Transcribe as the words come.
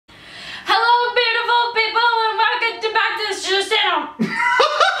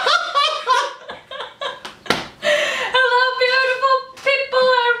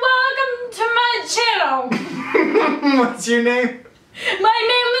What's your name? My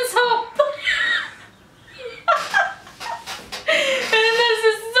name is Hope. And this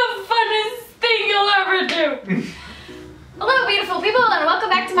is the funnest thing you'll ever do. Hello, beautiful people, and welcome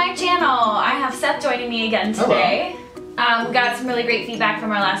back to my channel. I have Seth joining me again today. We got some really great feedback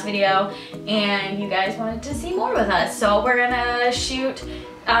from our last video, and you guys wanted to see more with us. So we're gonna shoot,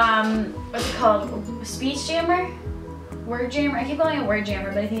 what's it called? Speech Jammer? Word Jammer? I keep calling it Word Jammer,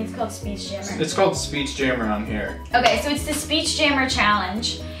 but I think it's called Speech Jammer. It's called Speech Jammer on here. Okay, so it's the Speech Jammer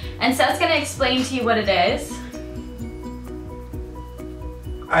Challenge, and Seth's gonna explain to you what it is.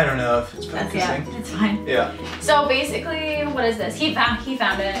 I don't know if it's focusing. Yeah, it's fine. Yeah. So basically, what is this? He found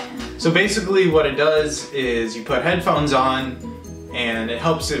it. So basically what it does is you put headphones on and it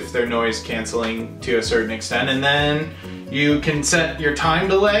helps if they're noise canceling to a certain extent, and then you can set your time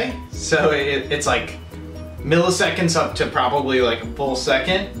delay. So it's like milliseconds up to probably like a full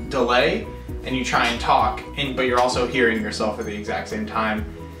second delay, and you try and talk, but you're also hearing yourself at the exact same time.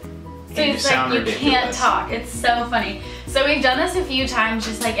 So it's like you can't talk. It's so funny. So we've done this a few times,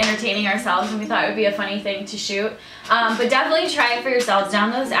 just like entertaining ourselves, and we thought it would be a funny thing to shoot. But definitely try it for yourselves.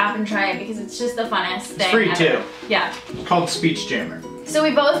 Download this app and try it because it's just the funnest thing. It's free ever. too. Yeah. It's called Speech Jammer. So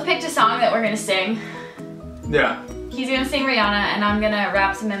we both picked a song that we're gonna sing. Yeah. He's gonna sing Rihanna, and I'm gonna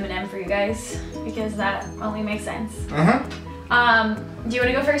rap some Eminem for you guys because that only makes sense. Do you want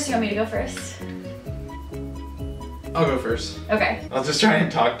to go first? Or do you want me to go first? I'll go first. Okay. I'll just try and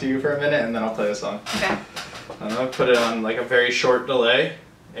talk to you for a minute and then I'll play the song. Okay. I'm gonna put it on like a very short delay.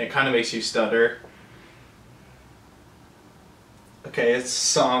 It kind of makes you stutter. Okay, it's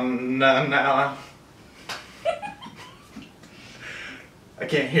song now. I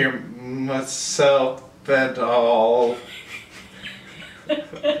can't hear myself at all. This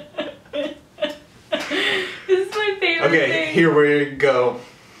is my favorite Okay, thing. here we go.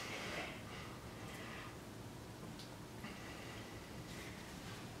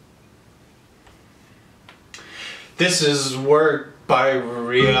 This is Work by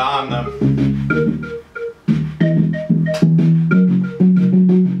Rihanna.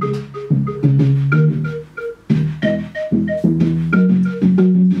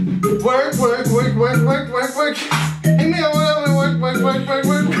 Work, work, work, work, work, work, work. Hey, me, work, work, work, work,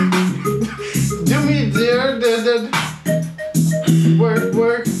 work. Do me, dear, work,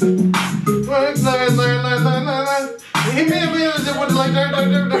 work, work, learn, learn, learn, learn, learn. Hey, me, what like,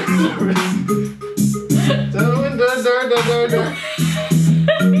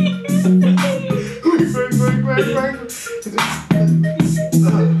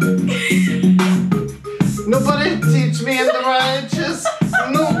 Nobody teach me in the righteous.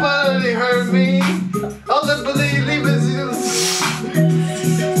 Nobody hurt me. All I believe is you.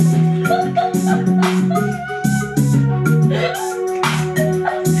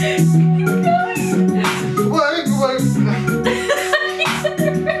 Work, work.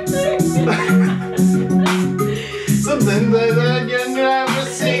 Something that you never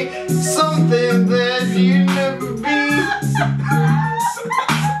see. Something that you never be.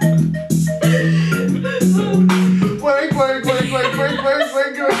 Work, work, work, work, work, work,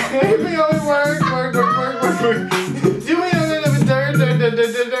 work, work. Me only work, work, work, work, work, work. Do me a little bit dirt, dirt, dirt,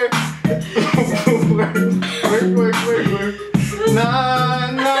 dirt, dirt, dirt. Work, work, work, work, work. Na,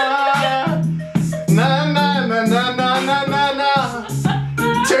 na, na, na, na, na, na, na, na, na.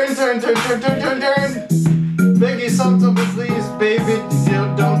 Turn, turn, turn, turn, turn, turn, turn. Beg you something, but please, baby,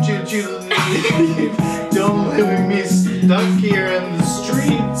 don't you leave. Don't leave me stuck here in the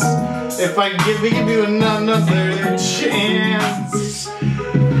streets. If I give you another chance.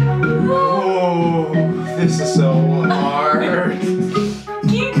 Oh, this is so hard.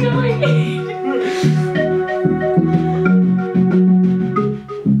 Keep going.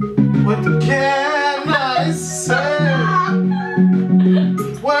 What can I say?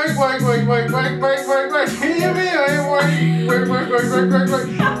 Work, work, work, work, work, work, work, work. Give me a work, work, work, work, work, work, work.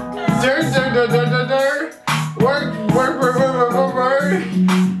 Dirt, dirt, dirt, dirt, dirt, dirt. Work, work, work, work, work, work, work.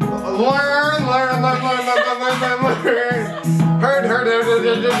 Learn, learn, learn, learn, learn, learn, learn, learn. Hurt, hurt, hurt, hurt,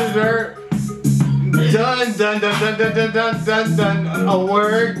 hurt, hurt, hurt. Done, done, done, done, done, done, done, done, done. A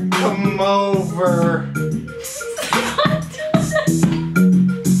word, come over.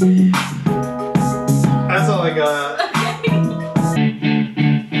 That's all I got.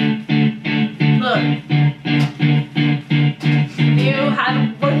 Look. You had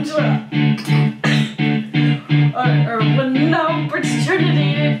one job. or one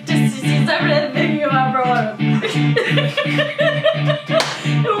opportunity to seize everything you ever wanted.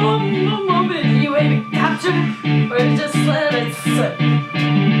 In one moment you ain't captured, or just let it slip.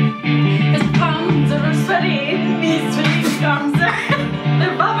 His palms are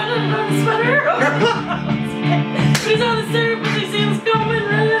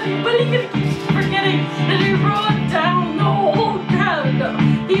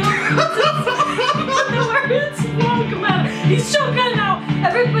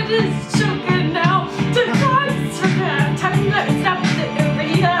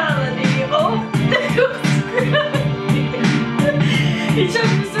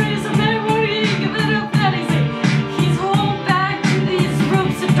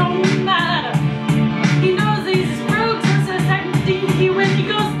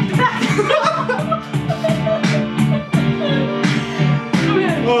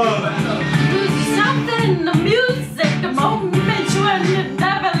Lose yourself in the music, the moment when you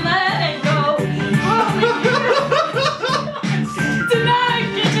never let it go. Tonight,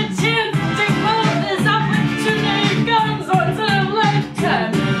 get your chance to blow this opportunity comes once in a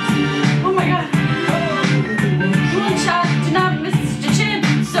lifetime. Oh my God. One shot, do not miss your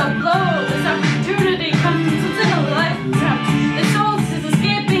chance to blow this opportunity comes once in a lifetime. The soul is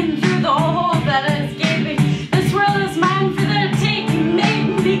escaping through the hole that is gaping. This world is mine for the taking, make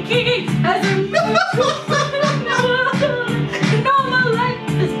me kicking as a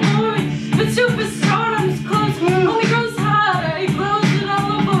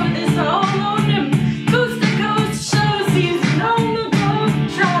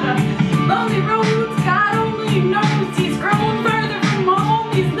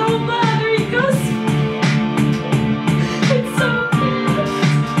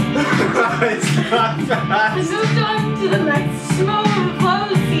I moved on to the next smooth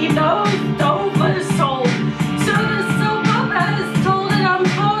flow, he knows, don't for the soul. So the soap opera is told and I'm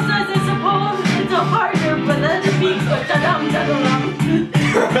posed as I suppose it's a harder, but let it be good, da-dum.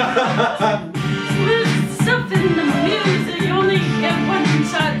 There's stuff in the music, you only get one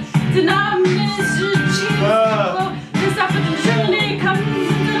shot. Do not miss your chance. This opportunity comes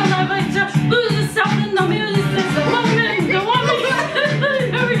into the life I just lose yourself in the music. The woman,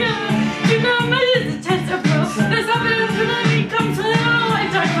 here we go. Do not miss the chance to blow. This opportunity comes with a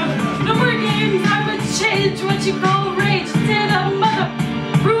lifetime. No more games, I would change what you call rage. Tear the mother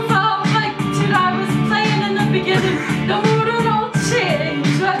roof off like shit I was playing in the beginning. The mood will all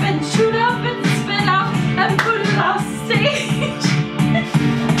change. I've been chewed up and spit out and put it off stage.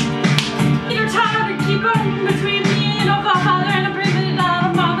 You're tired to keep on between me and a father and I'm breathing it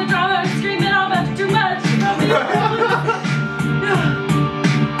out. Mama drama screaming all about too much.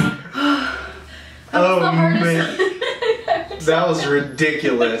 Oh man, that was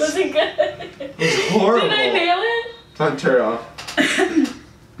ridiculous. Was it good? It's horrible. Did I nail it? Turn it off.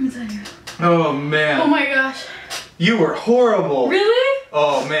 Oh man. Oh my gosh. You were horrible. Really?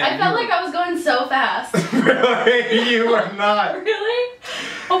 Oh man. I felt like I was going so fast. Really? You were not. Really?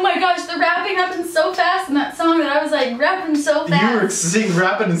 Oh my gosh, the rapping happened so fast in that song that I was like rapping so fast. You were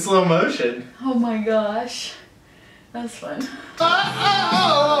rapping in slow motion. Oh my gosh. That was fun.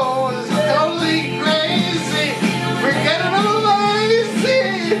 Oh, it's totally crazy. Forget it, I'm lazy.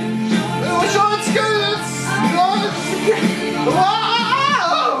 Short skirts.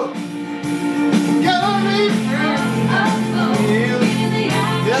 Whoa! Gotta be free.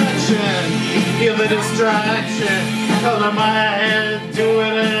 Feel the distraction. Color my head, do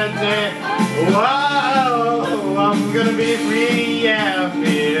it in a day. Whoa! I'm gonna be free. Yeah,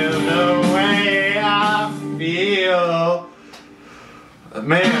 feel the way I feel.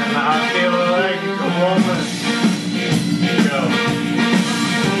 Man, I feel like a woman. Go.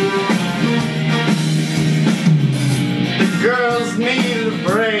 The girls need a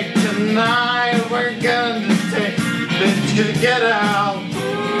break tonight. We're gonna take to get out.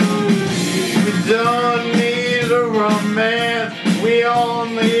 We don't need a romance. We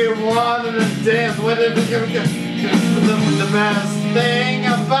only wanted to dance. What if the best thing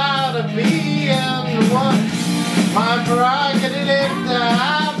about being one? My prerogative to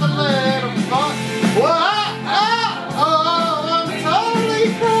have a little fun. Whoa, I'm totally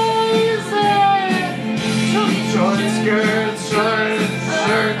crazy. Short skirts, short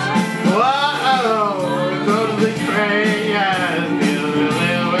shirts. Whoa, totally crazy. Feel a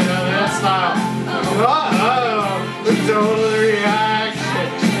little bit of that style. Whoa, the total reaction.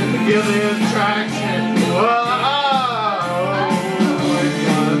 Feel the attraction. Whoa, it's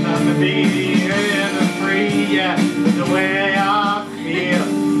fun on the beat. Yeah, the way I feel,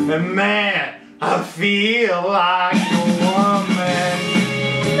 and man, I feel like a woman.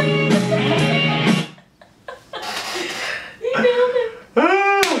 You nailed it.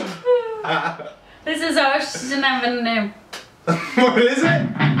 This is Ocean Avenue. What is it?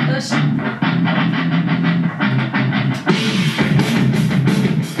 Ocean.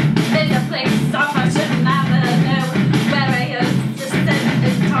 There's a place off Ocean Avenue where I used to sit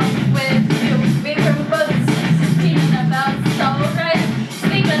and talk with you. We were both about so right,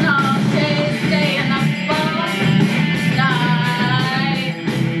 sleeping all day, staying up all night,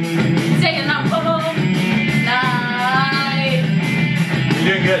 staying up all night. You're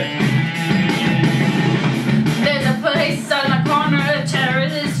doing good. There's a place on the corner of Cherry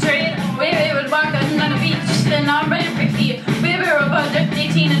Street. We would walk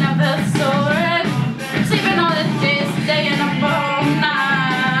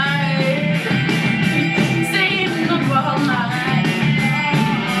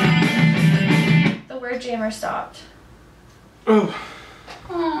jammer stopped. Oh.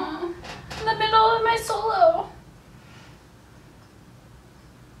 Aww. In the middle of my solo.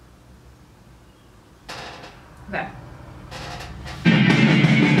 Okay.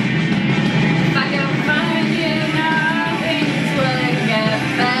 If I can find you now, things will get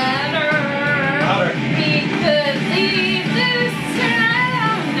better. Louder. We could leave this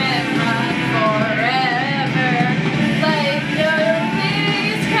town and run forever. Like your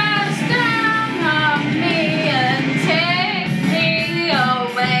waves crash down on me and take me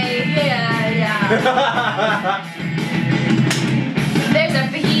away. Yeah. There's a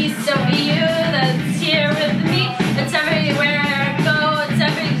piece of you that's here with me. It's everywhere I go, it's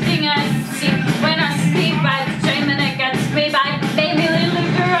everything I see. When I sleep, I dream and it gets me back. Baby little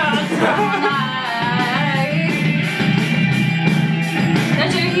girl, tonight. That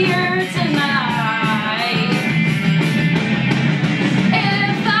you're here tonight.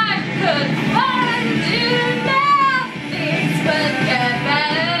 If I could find you now, things would get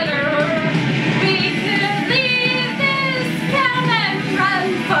better. We could leave this town and run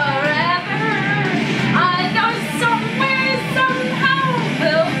forever. I know somewhere, somehow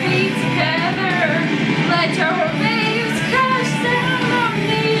we'll be together. Let your waves crash down on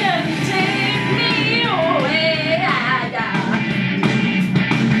me and take me away.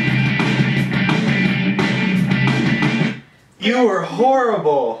 You were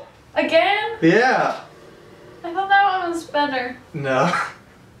horrible. Again? Yeah. I thought that one was better. No.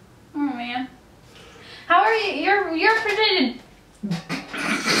 Oh man. How are you? You're pretty.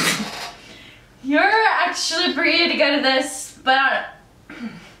 You're actually pretty good at this, but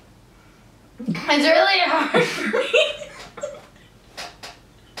it's really hard for me.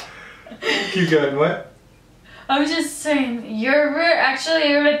 Keep going. What? I was just saying, you're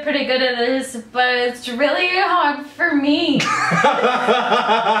actually pretty good at this, but it's really hard for me.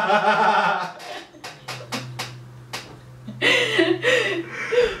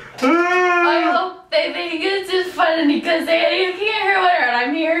 I hope they think it's just funny because they can't hear what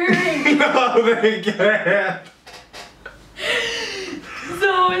I'm hearing. No, they can't.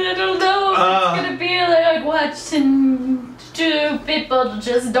 So I don't know if it's gonna be like watching two people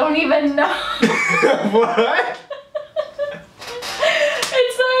just don't even know. What?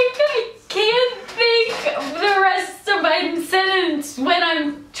 It's like I can't think of the rest of my sentence when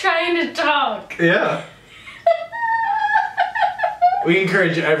I'm trying to talk. Yeah. We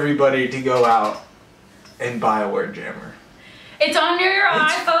encourage everybody to go out and buy a word jammer. It's on your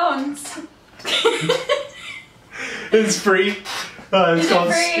iPhones. It's free. It's Is called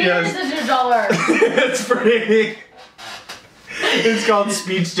it free? yes. Or is it $1? It's free. It's called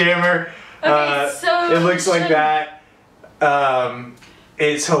Speech Jammer. Okay, so it looks like that.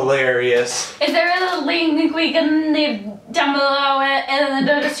 It's hilarious. Is there a link we can leave down below it in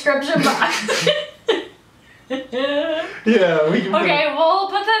the description box? Yeah, we can. Okay, we'll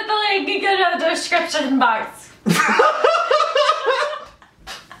put the link in the description box.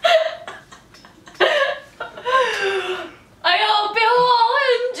 I hope you all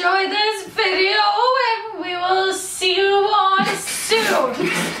enjoy this video and we will see you all soon.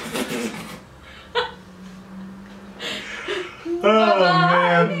 Oh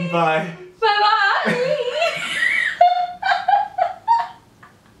Bye-bye. man, bye. Bye bye.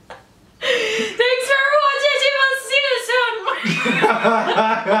 Thanks for watching. We'll see you soon.